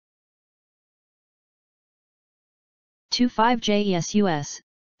25 Jesus,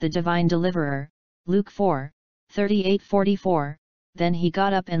 the Divine Deliverer, Luke 4, 38-44, Then he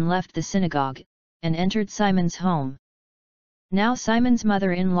got up and left the synagogue, and entered Simon's home. Now Simon's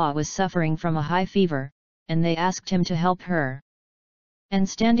mother-in-law was suffering from a high fever, and they asked him to help her. And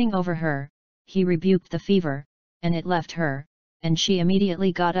standing over her, he rebuked the fever, and it left her, and she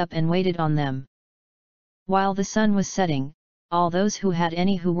immediately got up and waited on them. While the sun was setting, all those who had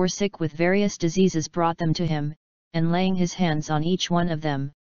any who were sick with various diseases brought them to him, and laying his hands on each one of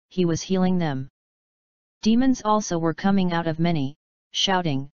them, he was healing them. Demons also were coming out of many,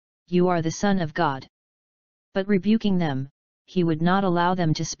 shouting, "You are the Son of God." But rebuking them, he would not allow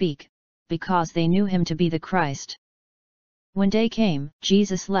them to speak, because they knew him to be the Christ. When day came,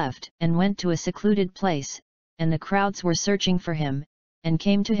 Jesus left and went to a secluded place, and the crowds were searching for him, and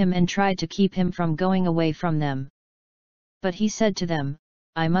came to him and tried to keep him from going away from them. But he said to them,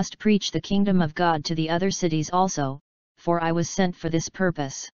 "I must preach the kingdom of God to the other cities also, for I was sent for this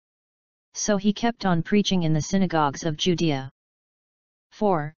purpose." So he kept on preaching in the synagogues of Judea.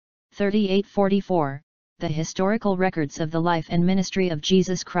 4, 38-44, The historical records of the life and ministry of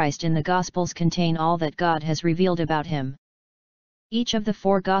Jesus Christ in the Gospels contain all that God has revealed about him. Each of the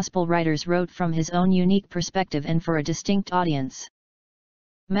four Gospel writers wrote from his own unique perspective and for a distinct audience.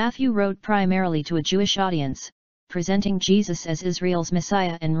 Matthew wrote primarily to a Jewish audience, presenting Jesus as Israel's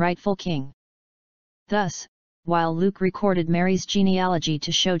Messiah and rightful king. Thus, while Luke recorded Mary's genealogy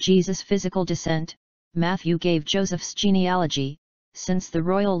to show Jesus' physical descent, Matthew gave Joseph's genealogy, since the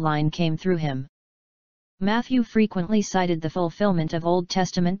royal line came through him. Matthew frequently cited the fulfillment of Old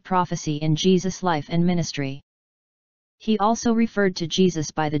Testament prophecy in Jesus' life and ministry. He also referred to Jesus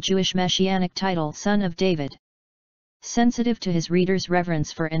by the Jewish messianic title Son of David. Sensitive to his readers'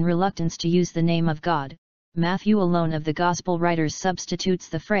 reverence for and reluctance to use the name of God, Matthew alone of the Gospel writers substitutes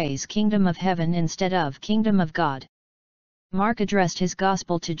the phrase Kingdom of Heaven instead of Kingdom of God. Mark addressed his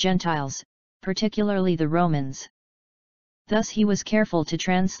Gospel to Gentiles, particularly the Romans. Thus he was careful to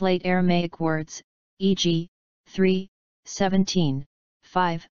translate Aramaic words, e.g., 3, 17,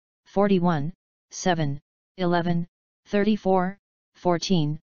 5, 41, 7, 11, 34,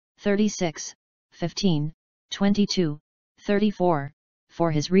 14, 36, 15, 22, 34,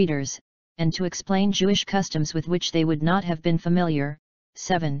 for his readers, and to explain Jewish customs with which they would not have been familiar,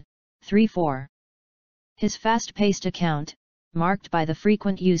 7, 3, 4. His fast-paced account, marked by the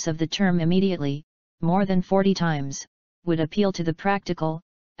frequent use of the term immediately, more than 40 times, would appeal to the practical,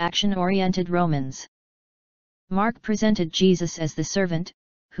 action-oriented Romans. Mark presented Jesus as the servant,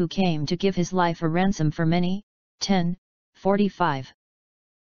 who came to give his life a ransom for many, 10, 45.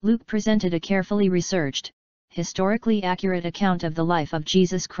 Luke presented a carefully researched, historically accurate account of the life of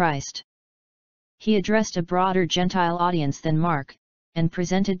Jesus Christ. He addressed a broader Gentile audience than Mark, and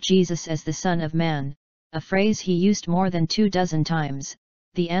presented Jesus as the Son of Man, a phrase he used more than 24 times,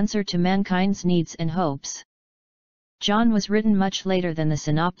 the answer to mankind's needs and hopes. John was written much later than the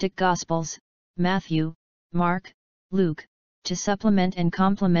Synoptic Gospels, Matthew, Mark, Luke, to supplement and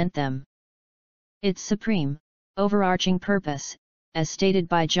complement them. Its supreme, overarching purpose, as stated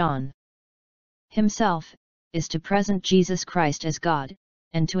by John himself, is to present Jesus Christ as God,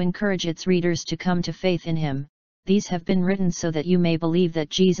 and to encourage its readers to come to faith in him. These have been written so that you may believe that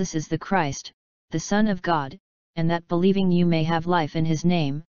Jesus is the Christ, the Son of God, and that believing you may have life in his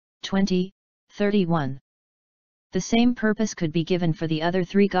name. 20, 31. The same purpose could be given for the other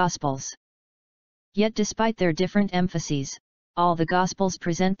three Gospels. Yet despite their different emphases, all the Gospels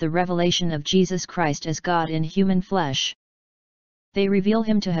present the revelation of Jesus Christ as God in human flesh. They reveal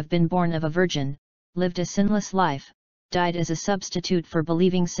him to have been born of a virgin, lived a sinless life, died as a substitute for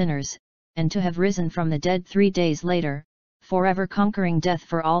believing sinners, and to have risen from the dead 3 days later, forever conquering death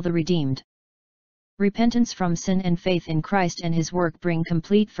for all the redeemed. Repentance from sin and faith in Christ and his work bring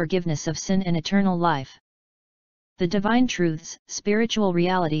complete forgiveness of sin and eternal life. The divine truths, spiritual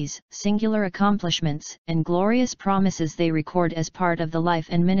realities, singular accomplishments, and glorious promises they record as part of the life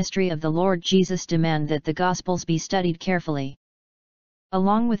and ministry of the Lord Jesus demand that the Gospels be studied carefully.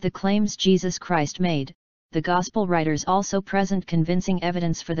 Along with the claims Jesus Christ made, the Gospel writers also present convincing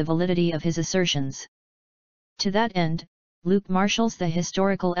evidence for the validity of his assertions. To that end, Luke marshals the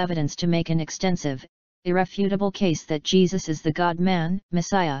historical evidence to make an extensive, irrefutable case that Jesus is the God-man,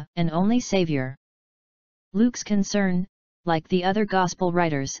 Messiah, and only Savior. Luke's concern, like the other Gospel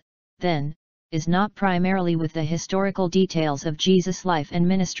writers, then, is not primarily with the historical details of Jesus' life and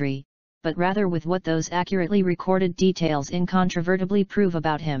ministry, but rather with what those accurately recorded details incontrovertibly prove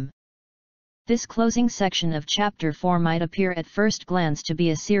about him. This closing section of chapter 4 might appear at first glance to be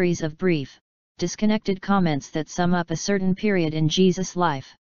a series of brief, disconnected comments that sum up a certain period in Jesus'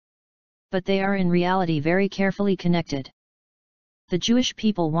 life. but they are in reality very carefully connected. The Jewish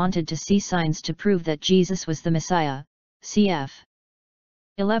people wanted to see signs to prove that Jesus was the Messiah, cf.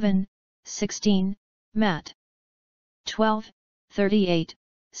 11, 16, Matt. 12, 38,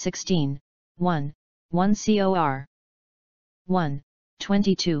 16, 1, 1 Cor. 1,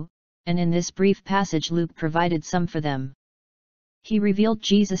 22, and in this brief passage Luke provided some for them. He revealed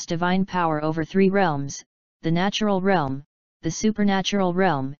Jesus' divine power over three realms, the natural realm, the supernatural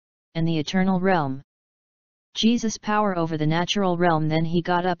realm, and the eternal realm. Jesus' power over the natural realm. Then he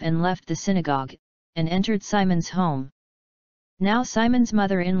got up and left the synagogue, and entered Simon's home. Now Simon's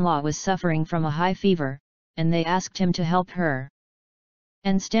mother-in-law was suffering from a high fever, and they asked him to help her.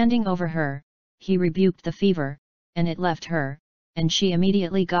 And standing over her, he rebuked the fever, and it left her, and she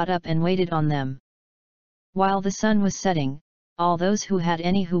immediately got up and waited on them. While the sun was setting, all those who had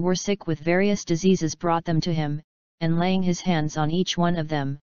any who were sick with various diseases brought them to him, and laying his hands on each one of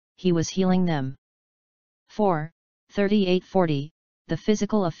them, he was healing them. 4, 38-40, the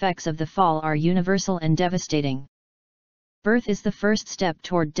physical effects of the fall are universal and devastating. Birth is the first step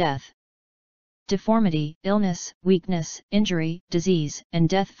toward death. Deformity, illness, weakness, injury, disease, and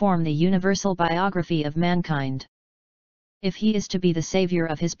death form the universal biography of mankind. If he is to be the savior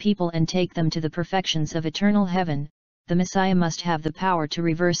of his people and take them to the perfections of eternal heaven, the Messiah must have the power to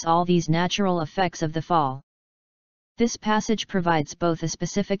reverse all these natural effects of the fall. This passage provides both a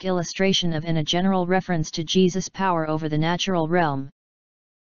specific illustration of and a general reference to Jesus' power over the natural realm.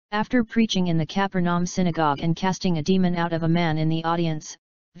 After preaching in the Capernaum synagogue and casting a demon out of a man in the audience,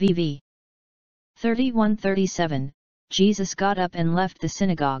 VV 31-37, Jesus got up and left the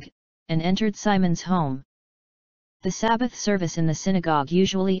synagogue, and entered Simon's home. The Sabbath service in the synagogue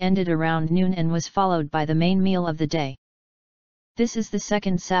usually ended around noon and was followed by the main meal of the day. This is the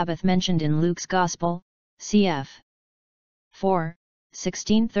second Sabbath mentioned in Luke's Gospel, cf. 4,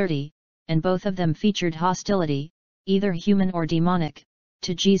 16-30, and both of them featured hostility, either human or demonic,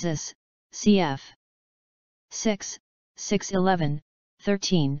 to Jesus, cf. 6, 6-11,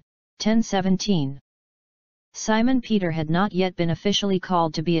 13, 10-17. Simon Peter had not yet been officially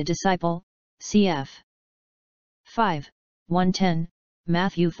called to be a disciple, cf. 5, 1-10,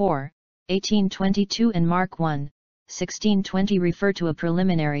 Matthew 4, 18-22 and Mark 1, 16-20 refer to a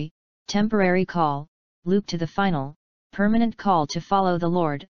preliminary, temporary call, Luke to the final, permanent call to follow the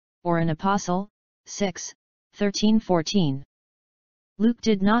Lord, or an apostle, 6, 13-14. Luke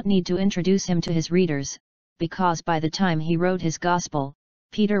did not need to introduce him to his readers, because by the time he wrote his Gospel,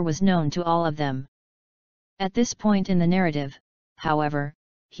 Peter was known to all of them. At this point in the narrative, however,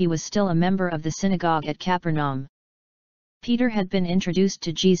 he was still a member of the synagogue at Capernaum. Peter had been introduced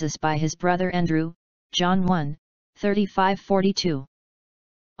to Jesus by his brother Andrew, John 1, 35-42.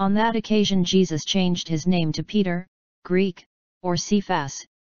 On that occasion Jesus changed his name to Peter, Greek, or Cephas,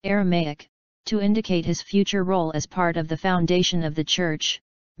 Aramaic, to indicate his future role as part of the foundation of the church,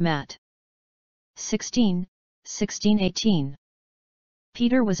 Matt. 16, 16-18.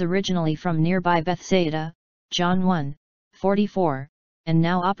 Peter was originally from nearby Bethsaida, John 1, 44, and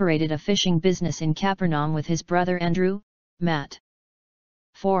now operated a fishing business in Capernaum with his brother Andrew, Matt.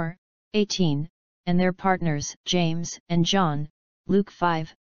 4, 18, and their partners, James and John, Luke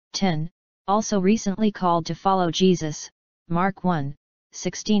 5, 10, also recently called to follow Jesus, Mark 1,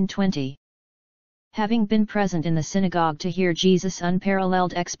 16-20. Having been present in the synagogue to hear Jesus'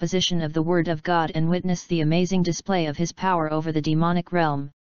 unparalleled exposition of the Word of God and witness the amazing display of his power over the demonic realm,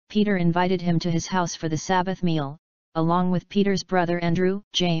 Peter invited him to his house for the Sabbath meal, along with Peter's brother Andrew,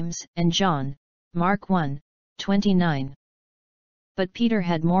 James, and John, Mark 1, 29. But Peter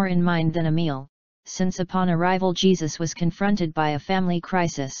had more in mind than a meal, since upon arrival Jesus was confronted by a family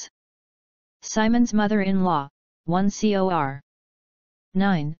crisis. Simon's mother-in-law, 1 Cor.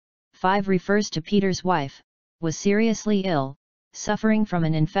 9, 5 refers to Peter's wife, was seriously ill, suffering from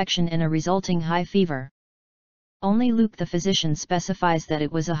an infection and a resulting high fever. Only Luke the physician specifies that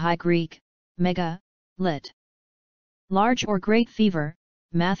it was a high Greek, mega, lit. Large or great fever,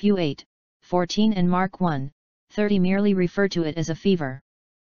 Matthew 8, 14 and Mark 1, 30 merely refer to it as a fever.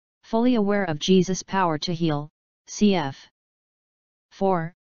 Fully aware of Jesus' power to heal, cf.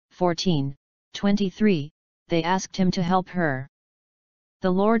 4, 14, 23, they asked him to help her. The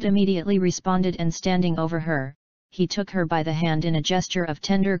Lord immediately responded and standing over her, he took her by the hand in a gesture of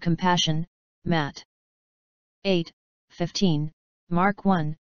tender compassion, Matt. 8, 15, Mark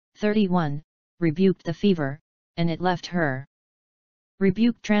 1, 31, rebuked the fever, and it left her.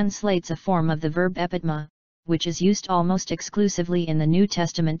 Rebuke translates a form of the verb epitma, which is used almost exclusively in the New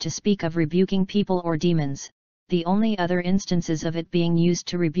Testament to speak of rebuking people or demons. The only other instances of it being used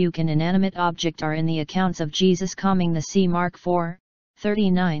to rebuke an inanimate object are in the accounts of Jesus calming the sea Mark 4,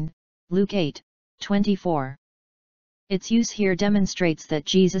 39, Luke 8:24. Its use here demonstrates that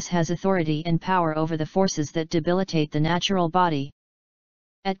Jesus has authority and power over the forces that debilitate the natural body.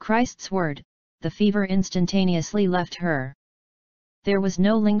 At Christ's word, the fever instantaneously left her. There was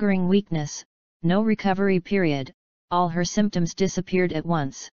no lingering weakness, no recovery period, all her symptoms disappeared at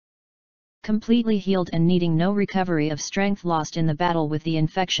once. Completely healed and needing no recovery of strength lost in the battle with the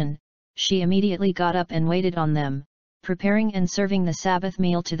infection, she immediately got up and waited on them, preparing and serving the Sabbath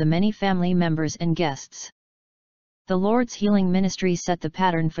meal to the many family members and guests. The Lord's healing ministry set the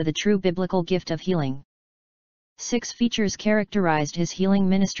pattern for the true biblical gift of healing. 6 features characterized his healing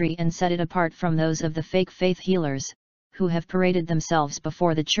ministry and set it apart from those of the fake faith healers, who have paraded themselves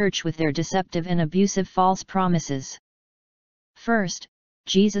before the church with their deceptive and abusive false promises. First,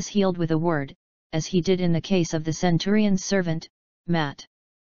 Jesus healed with a word, as he did in the case of the centurion's servant, Matt.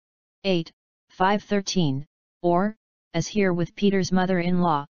 8:5-13, or, as here with Peter's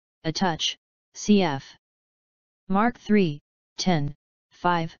mother-in-law, a touch, cf. Mark 3:10-5,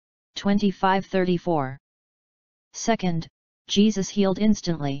 25-34. Second, Jesus healed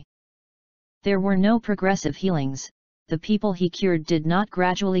instantly. There were no progressive healings, the people he cured did not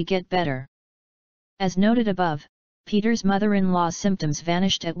gradually get better. As noted above, Peter's mother-in-law's symptoms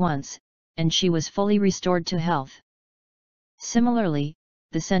vanished at once, and she was fully restored to health. Similarly,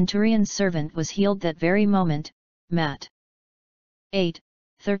 the centurion's servant was healed that very moment, Matt.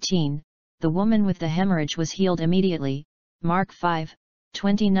 8:13, the woman with the hemorrhage was healed immediately, Mark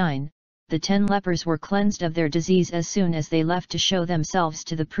 5:29, the 10 lepers were cleansed of their disease as soon as they left to show themselves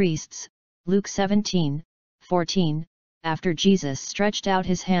to the priests, Luke 17:14, after Jesus stretched out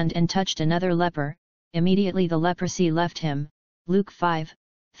his hand and touched another leper, immediately the leprosy left him, Luke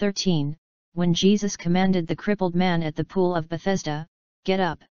 5:13, when Jesus commanded the crippled man at the pool of Bethesda, "Get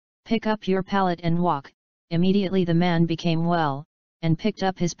up, pick up your pallet and walk," immediately the man became well, and picked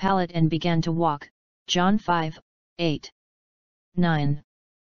up his pallet and began to walk, John 5:8-9.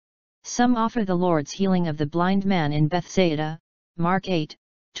 Some offer the Lord's healing of the blind man in Bethsaida, Mark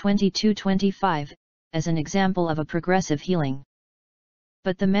 8:22-25, as an example of a progressive healing.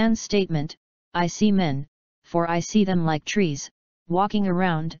 But the man's statement, "I see men, for I see them like trees, walking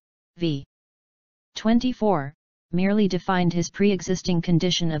around," v. 24, merely defined his pre-existing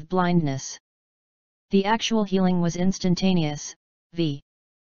condition of blindness. The actual healing was instantaneous, v.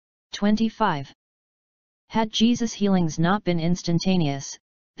 25. Had Jesus' healings not been instantaneous,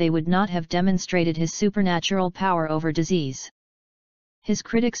 they would not have demonstrated his supernatural power over disease. His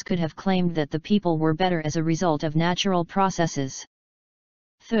critics could have claimed that the people were better as a result of natural processes.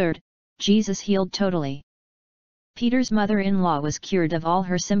 Third, Jesus healed totally. Peter's mother-in-law was cured of all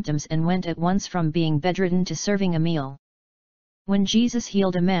her symptoms and went at once from being bedridden to serving a meal. When Jesus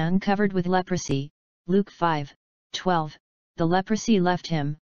healed a man covered with leprosy, Luke 5:12, the leprosy left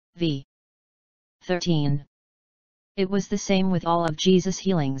him, v. 13. It was the same with all of Jesus'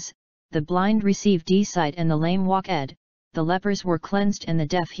 healings, the blind received sight and the lame walked, the lepers were cleansed and the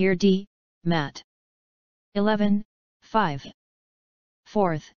deaf heard, Matt. 11:5.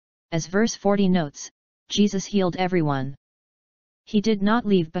 Fourth, as verse 40 notes, Jesus healed everyone. He did not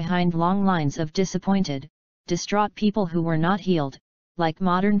leave behind long lines of disappointed, distraught people who were not healed, like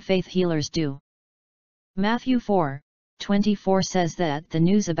modern faith healers do. Matthew 4:24 says that the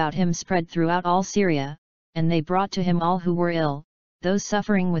news about him spread throughout all Syria, and they brought to him all who were ill, those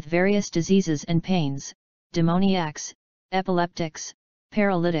suffering with various diseases and pains, demoniacs, epileptics,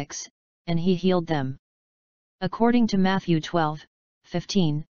 paralytics, and he healed them. According to Matthew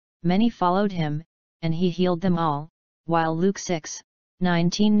 12:15, many followed him, and he healed them all, while Luke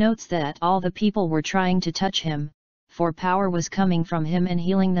 6:19 notes that all the people were trying to touch him, for power was coming from him and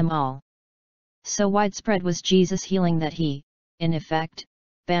healing them all. So widespread was Jesus' healing that he, in effect,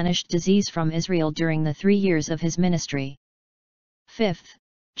 banished disease from Israel during the 3 years of his ministry. Fifth,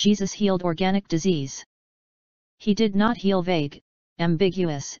 Jesus healed organic disease. He did not heal vague,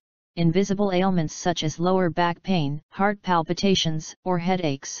 ambiguous, invisible ailments such as lower back pain, heart palpitations, or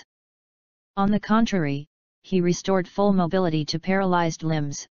headaches. On the contrary, he restored full mobility to paralyzed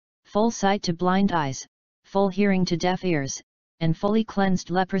limbs, full sight to blind eyes, full hearing to deaf ears, and fully cleansed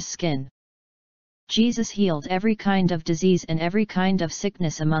leprous skin. Jesus healed every kind of disease and every kind of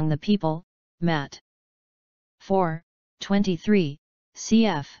sickness among the people, Matt. 4:23,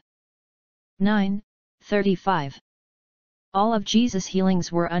 cf. 9:35. All of Jesus'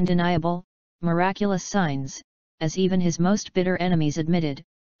 healings were undeniable, miraculous signs, as even his most bitter enemies admitted,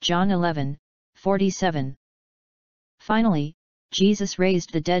 John 11:47. Finally, Jesus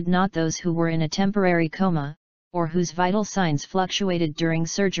raised the dead, not those who were in a temporary coma, or whose vital signs fluctuated during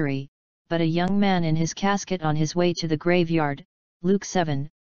surgery, but a young man in his casket on his way to the graveyard, Luke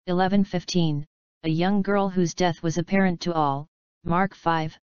 11:15, a young girl whose death was apparent to all, Mark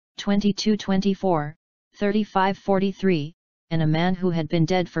 5, 22-24, 35-43, and a man who had been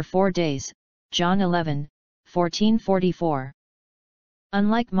dead for 4 days, John 11, 14-44.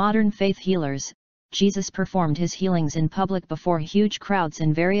 Unlike modern faith healers, Jesus performed his healings in public before huge crowds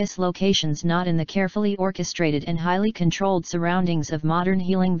in various locations, not in the carefully orchestrated and highly controlled surroundings of modern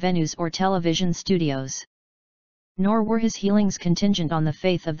healing venues or television studios. Nor were his healings contingent on the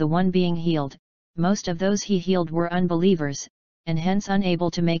faith of the one being healed. Most of those he healed were unbelievers, and hence unable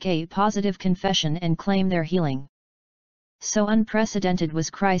to make a positive confession and claim their healing. So unprecedented was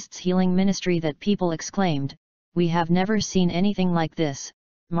Christ's healing ministry that people exclaimed, "We have never seen anything like this."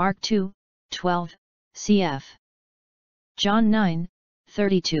 Mark 2, 12, cf. John 9,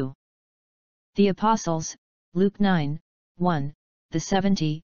 32. The Apostles, Luke 9, 1, the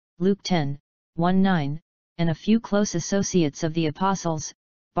 70, Luke 10, 1, 9, and a few close associates of the Apostles,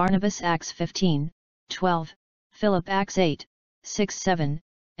 Barnabas Acts 15, 12, Philip Acts 8, 6, 7,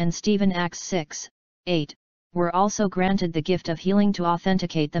 and Stephen Acts 6, 8, were also granted the gift of healing to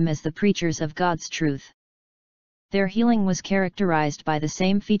authenticate them as the preachers of God's truth. Their healing was characterized by the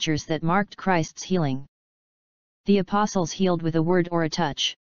same features that marked Christ's healing. The apostles healed with a word or a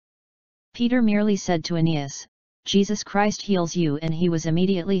touch. Peter merely said to Aeneas, "Jesus Christ heals you," and he was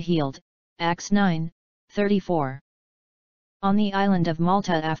immediately healed, Acts 9, 34. On the island of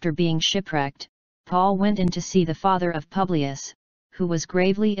Malta, after being shipwrecked, Paul went in to see the father of Publius, who was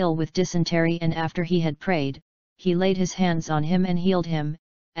gravely ill with dysentery, and after he had prayed, he laid his hands on him and healed him,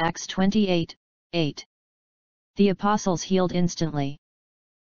 Acts 28, 8. The apostles healed instantly.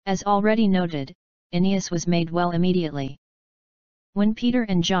 As already noted, Aeneas was made well immediately. When Peter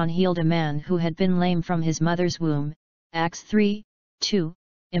and John healed a man who had been lame from his mother's womb, Acts 3, 2,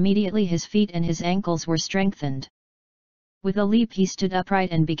 immediately his feet and his ankles were strengthened. With a leap he stood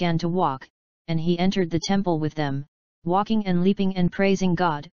upright and began to walk, and he entered the temple with them, walking and leaping and praising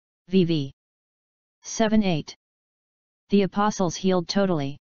God, VV 7:8. The apostles healed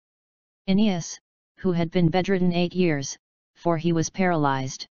totally. Aeneas, who had been bedridden 8 years, for he was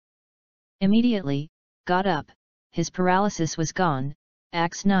paralyzed, immediately got up, his paralysis was gone,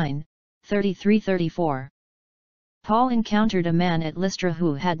 Acts 9, 33-34. Paul encountered a man at Lystra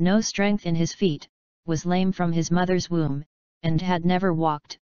who had no strength in his feet, was lame from his mother's womb, and had never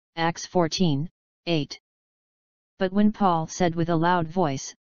walked, Acts 14, 8. But when Paul said with a loud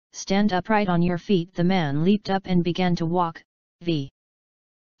voice, "Stand upright on your feet," the man leaped up and began to walk, v.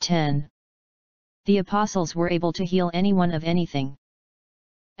 10. The apostles were able to heal anyone of anything.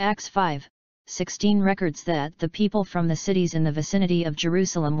 Acts 5, 16 records that the people from the cities in the vicinity of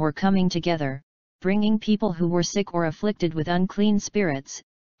Jerusalem were coming together, bringing people who were sick or afflicted with unclean spirits,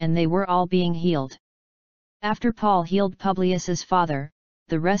 and they were all being healed. After Paul healed Publius's father,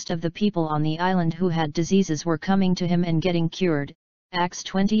 the rest of the people on the island who had diseases were coming to him and getting cured, Acts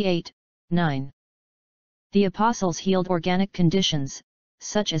 28, 9. The apostles healed organic conditions,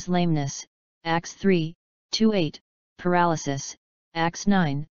 such as lameness, Acts 3, 2-8, paralysis, Acts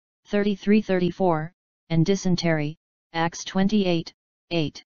 9, 33-34, and dysentery, Acts 28,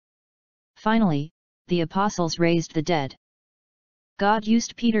 8. Finally, the apostles raised the dead. God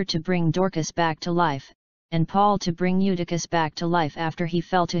used Peter to bring Dorcas back to life, and Paul to bring Eutychus back to life after he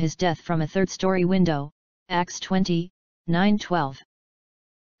fell to his death from a third-story window, Acts 20, 9-12.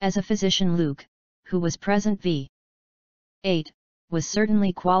 As a physician, Luke, who was present v. 8, was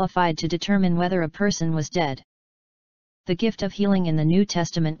certainly qualified to determine whether a person was dead. The gift of healing in the New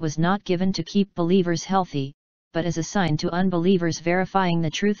Testament was not given to keep believers healthy, but as a sign to unbelievers, verifying the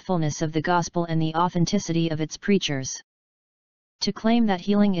truthfulness of the gospel and the authenticity of its preachers. To claim that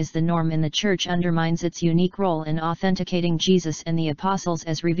healing is the norm in the Church undermines its unique role in authenticating Jesus and the apostles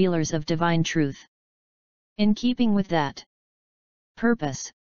as revealers of divine truth. In keeping with that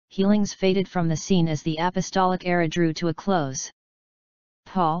purpose, healings faded from the scene as the apostolic era drew to a close.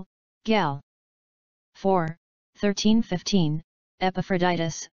 Paul, Gal. 4, 13-15,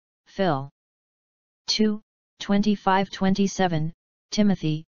 Epaphroditus, Phil. 2, 25-27,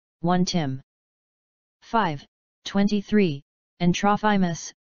 Timothy, 1 Tim. 5, 23, and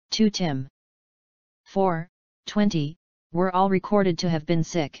Trophimus, 2 Tim. 4, 20, were all recorded to have been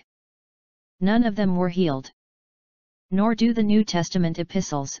sick. None of them were healed. Nor do the New Testament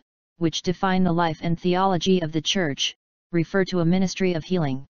epistles, which define the life and theology of the Church, refer to a ministry of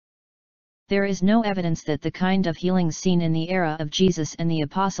healing. There is no evidence that the kind of healing seen in the era of Jesus and the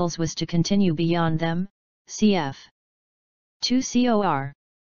apostles was to continue beyond them, cf. 2 Cor.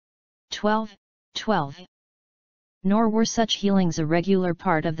 12:12. Nor were such healings a regular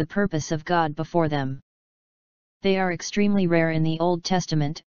part of the purpose of God before them. They are extremely rare in the Old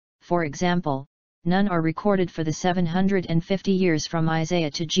Testament, for example, none are recorded for the 750 years from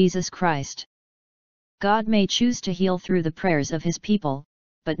Isaiah to Jesus Christ. God may choose to heal through the prayers of His people,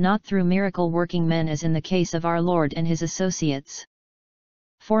 but not through miracle-working men as in the case of our Lord and His associates.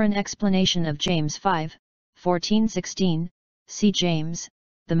 For an explanation of James 5:14-16, see James,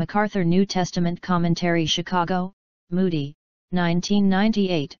 The MacArthur New Testament Commentary, Chicago, Moody,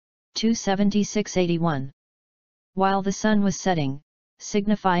 1998, 276-81. While the sun was setting,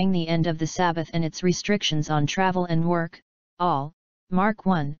 signifying the end of the Sabbath and its restrictions on travel and work, all, Mark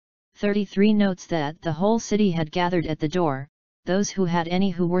 1:33 notes that the whole city had gathered at the door. Those who had any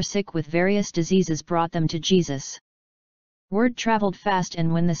who were sick with various diseases brought them to Jesus. Word traveled fast,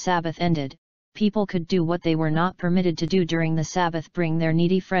 and when the Sabbath ended, people could do what they were not permitted to do during the Sabbath: bring their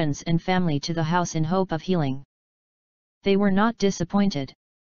needy friends and family to the house in hope of healing. They were not disappointed.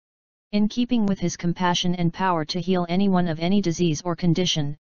 In keeping with His compassion and power to heal anyone of any disease or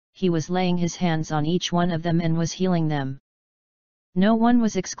condition, He was laying His hands on each one of them and was healing them. No one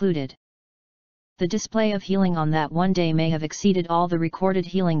was excluded. The display of healing on that one day may have exceeded all the recorded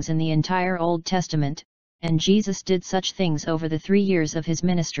healings in the entire Old Testament, and Jesus did such things over the 3 years of His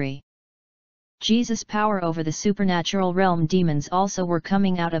ministry. Jesus' power over the supernatural realm. Demons also were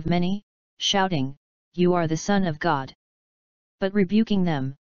coming out of many, shouting, "You are the Son of God." But rebuking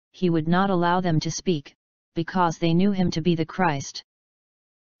them, He would not allow them to speak, because they knew Him to be the Christ.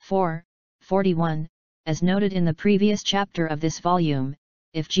 4:41, as noted in the previous chapter of this volume,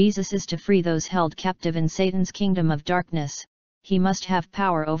 if Jesus is to free those held captive in Satan's kingdom of darkness, He must have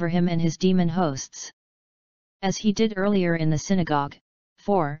power over him and his demon hosts. As He did earlier in the synagogue,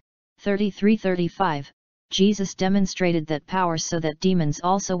 4:33-35, Jesus demonstrated that power so that demons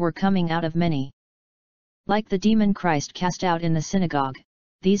also were coming out of many. Like the demon Christ cast out in the synagogue,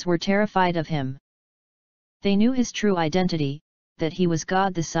 these were terrified of Him. They knew His true identity, that He was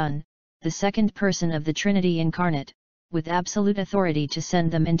God the Son, the second person of the Trinity incarnate, with absolute authority to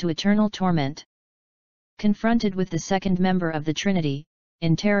send them into eternal torment. Confronted with the second member of the Trinity,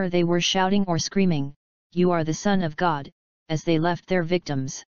 in terror they were shouting or screaming, "You are the Son of God," as they left their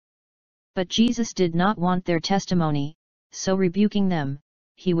victims. But Jesus did not want their testimony, so rebuking them,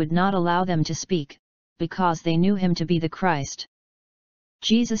 He would not allow them to speak, because they knew Him to be the Christ.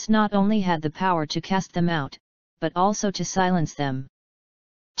 Jesus not only had the power to cast them out, but also to silence them.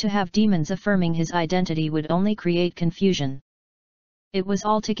 To have demons affirming His identity would only create confusion. It was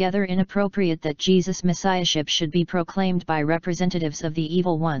altogether inappropriate that Jesus' messiahship should be proclaimed by representatives of the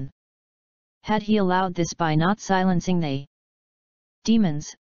evil one. Had He allowed this by not silencing the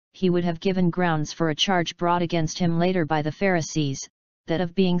demons, He would have given grounds for a charge brought against Him later by the Pharisees, that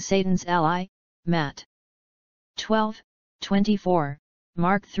of being Satan's ally, Matt 12:24,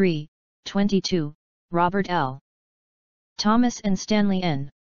 Mark 3:22, Robert L. Thomas and Stanley N.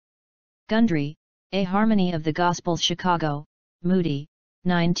 Gundry, A Harmony of the Gospels, Chicago, Moody,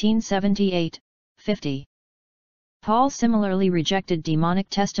 1978, 50. Paul similarly rejected demonic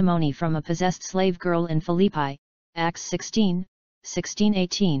testimony from a possessed slave girl in Philippi, Acts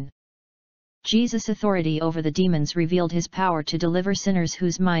 16:16-18. Jesus' authority over the demons revealed His power to deliver sinners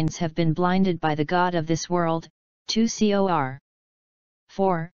whose minds have been blinded by the god of this world, 2 Cor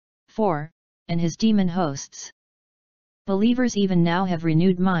 4:4, and his demon hosts. Believers even now have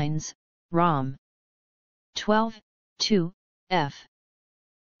renewed minds, Rom 12:2, f.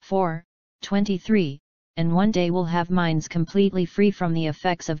 4:23, and one day will have minds completely free from the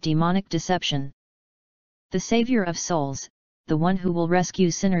effects of demonic deception. The Savior of souls, the one who will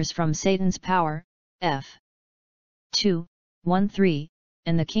rescue sinners from Satan's power, f. 2:1-3,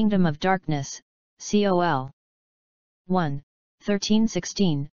 and the kingdom of darkness, Col.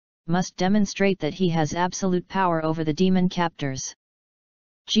 1:13-16, must demonstrate that He has absolute power over the demon captors.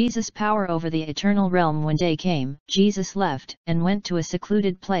 Jesus' power over the eternal realm. When day came, Jesus left and went to a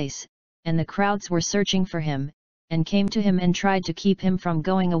secluded place, and the crowds were searching for Him, and came to Him and tried to keep Him from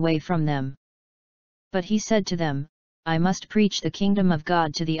going away from them. But He said to them, "I must preach the kingdom of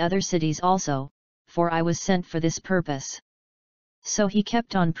God to the other cities also, for I was sent for this purpose." So He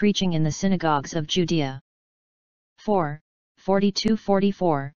kept on preaching in the synagogues of Judea.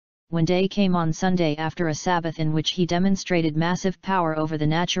 4:42-44, when day came on Sunday after a Sabbath in which He demonstrated massive power over the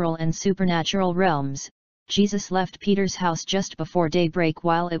natural and supernatural realms, Jesus left Peter's house just before daybreak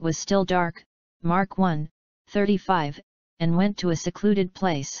while it was still dark, Mark 1:35, and went to a secluded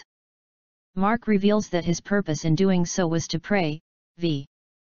place. Mark reveals that His purpose in doing so was to pray, v.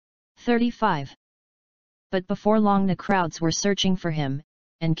 35. But before long the crowds were searching for Him,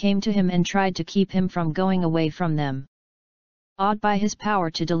 and came to Him and tried to keep Him from going away from them. Awed by His power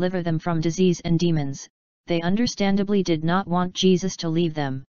to deliver them from disease and demons, they understandably did not want Jesus to leave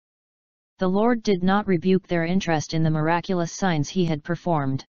them. The Lord did not rebuke their interest in the miraculous signs he had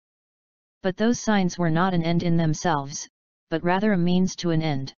performed. But those signs were not an end in themselves, but rather a means to an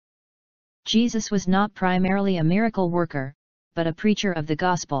end. Jesus was not primarily a miracle worker, but a preacher of the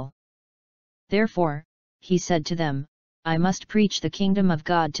gospel. Therefore, he said to them, I must preach the kingdom of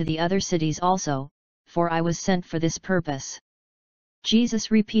God to the other cities also, for I was sent for this purpose.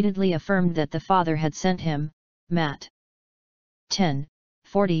 Jesus repeatedly affirmed that the Father had sent him, Matt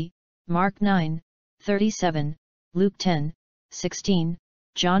 10:40, Mark 9:37, Luke 10:16,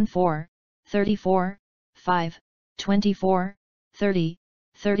 John 4:34, 5:24, 30,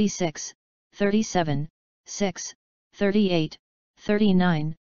 36, 37, 6, 38,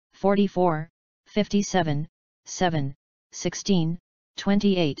 39, 44, 57, 7, 16,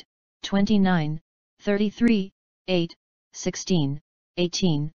 28, 29, 33, 8, 16,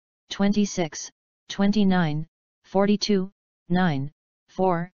 18, 26, 29, 42, 9,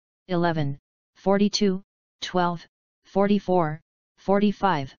 4, 11, 42, 12, 44,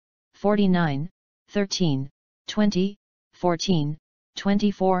 45, 49, 13, 20, 14,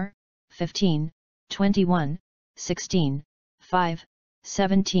 24, 15, 21, 16, 5,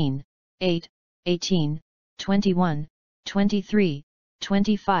 17, 8, 18, 21, 23,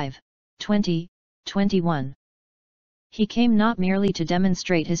 25, 20, 21. He came not merely to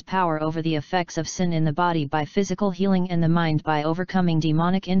demonstrate his power over the effects of sin in the body by physical healing and the mind by overcoming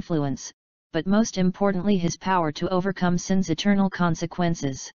demonic influence, but most importantly his power to overcome sin's eternal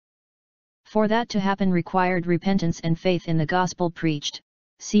consequences. For that to happen required repentance and faith in the gospel preached,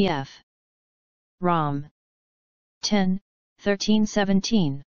 cf. Rom.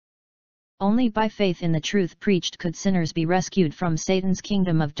 10:13-17. Only by faith in the truth preached could sinners be rescued from Satan's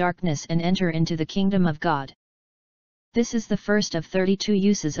kingdom of darkness and enter into the kingdom of God. This is the first of 32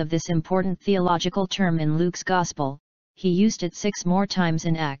 uses of this important theological term in Luke's Gospel. He used it 6 more times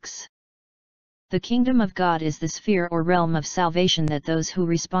in Acts. The kingdom of God is the sphere or realm of salvation that those who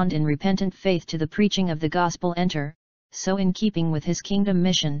respond in repentant faith to the preaching of the gospel enter, so in keeping with his kingdom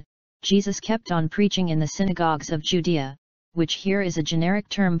mission, Jesus kept on preaching in the synagogues of Judea, which here is a generic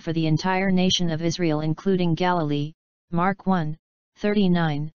term for the entire nation of Israel including Galilee, Mark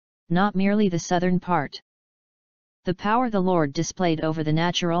 1:39, not merely the southern part. The power the Lord displayed over the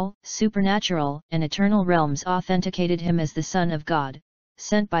natural, supernatural, and eternal realms authenticated him as the Son of God,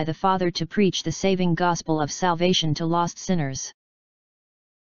 sent by the Father to preach the saving gospel of salvation to lost sinners.